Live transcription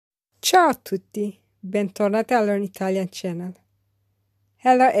Ciao a tutti, bentornati a Learn Italian channel.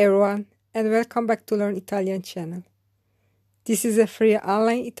 Hello everyone and welcome back to Learn Italian channel. This is a free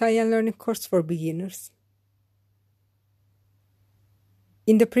online Italian learning course for beginners.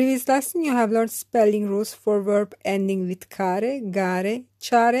 In the previous lesson you have learned spelling rules for verb ending with care, gare,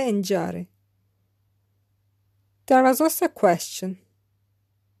 ciare and giare. There was also a question.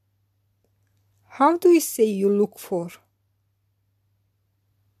 How do you say you look for?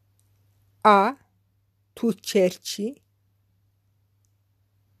 A. Tu cerchi.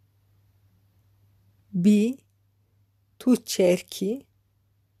 B. Tu cerchi.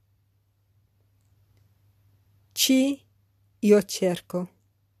 C. Io cerco.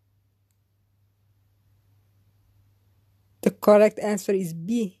 The correct answer is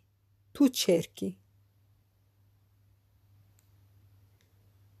B. Tu cerchi.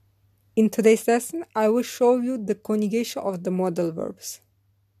 In today's lesson, I will show you the conjugation of the modal verbs.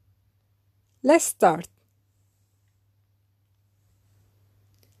 Let's start.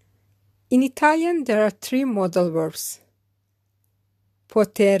 In Italian, there are three modal verbs: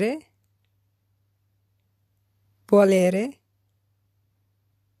 potere, volere,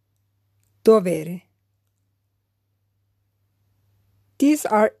 dovere. These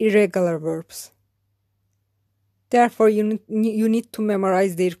are irregular verbs. Therefore, you need to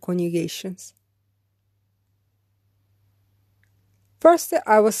memorize their conjugations. First,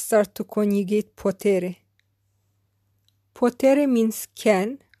 I will start to conjugate potere. Potere means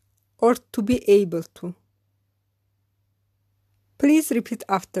can or to be able to. Please repeat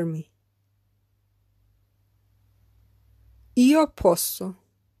after me. Io posso.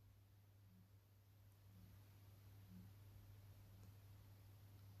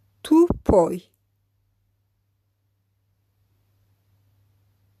 Tu puoi.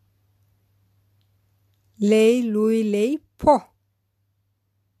 Lei, lui, lei può.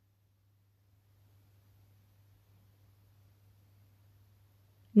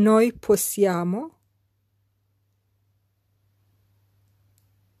 Noi possiamo.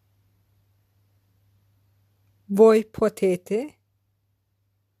 Voi potete.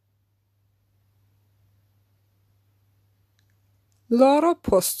 Loro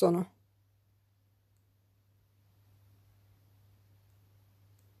possono.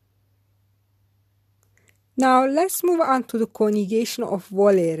 Now let's move on to the conjugation of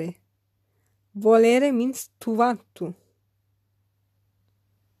volere. Volere means to want to.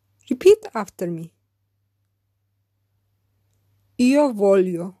 Repeat after me. Io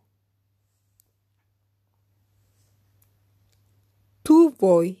voglio. Tu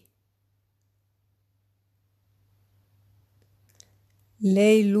vuoi.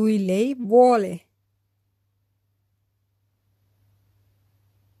 Lei, lui, lei vuole.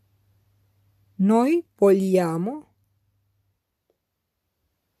 Noi vogliamo.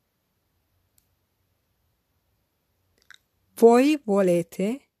 Voi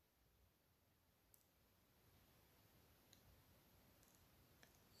volete.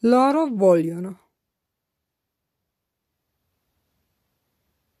 Loro vogliono.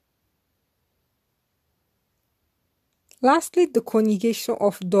 Lastly, the conjugation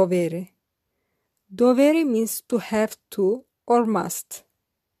of dovere. Dovere means to have to or must.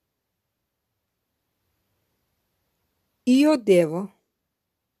 Io devo.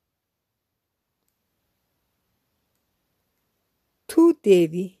 Tu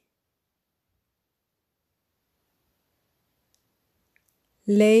devi.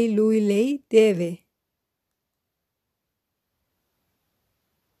 Lei, lui, lei deve.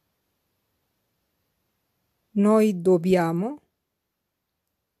 Noi dobbiamo.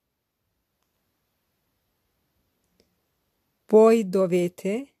 Voi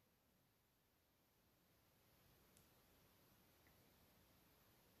dovete.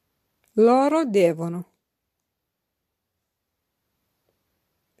 Loro devono.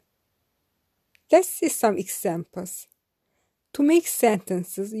 Let's see some examples. To make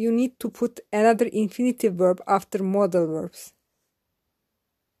sentences, you need to put another infinitive verb after modal verbs.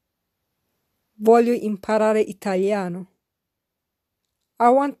 Voglio imparare italiano. I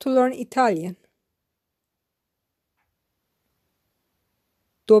want to learn Italian.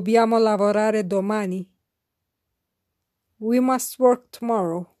 Dobbiamo lavorare domani. We must work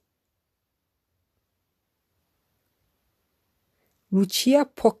tomorrow. Lucia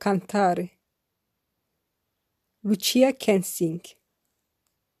può cantare. Lucia can sing.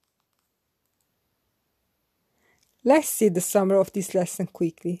 Let's see the summary of this lesson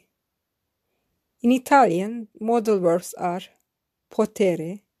quickly. In Italian, modal verbs are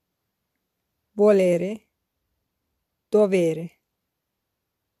potere, volere, dovere.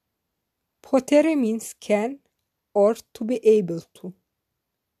 Potere means can or to be able to.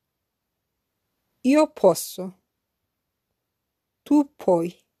 Io posso. Tu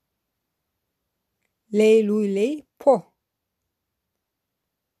puoi. Lei, lui, lei può.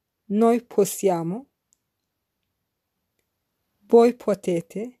 Noi possiamo. Voi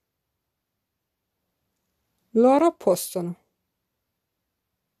potete. Loro possono.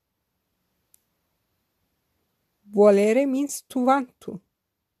 Volere means to want to.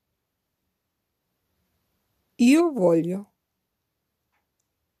 Io voglio.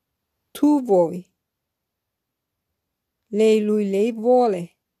 Tu vuoi. Lei, lui, lei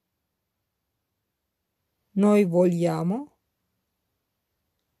vuole. Noi vogliamo.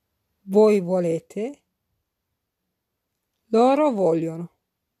 Voi volete. Loro vogliono.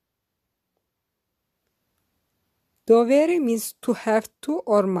 Dovere means to have to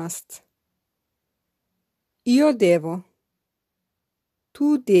or must. Io devo.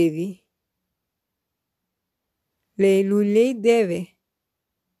 Tu devi. Lei, lui, lei deve.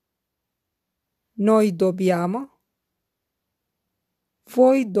 Noi dobbiamo.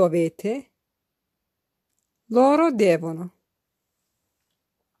 Voi dovete. Loro devono.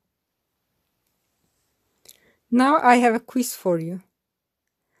 Now I have a quiz for you.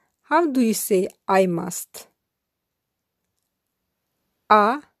 How do you say I must?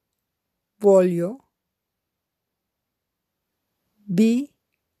 A. Voglio. B.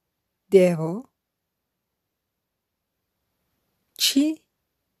 Devo. C.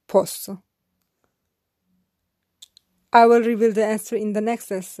 Posso. I will reveal the answer in the next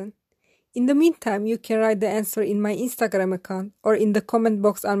lesson. In the meantime, you can write the answer in my Instagram account or in the comment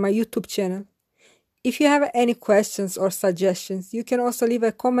box on my YouTube channel. If you have any questions or suggestions, you can also leave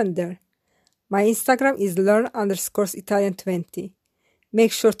a comment there. My Instagram is learn_Italian20.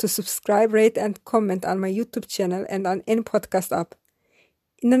 Make sure to subscribe, rate, and comment on my YouTube channel and on any podcast app.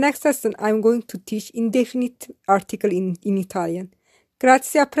 In the next lesson, I'm going to teach indefinite article in Italian.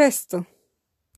 Grazie, a presto!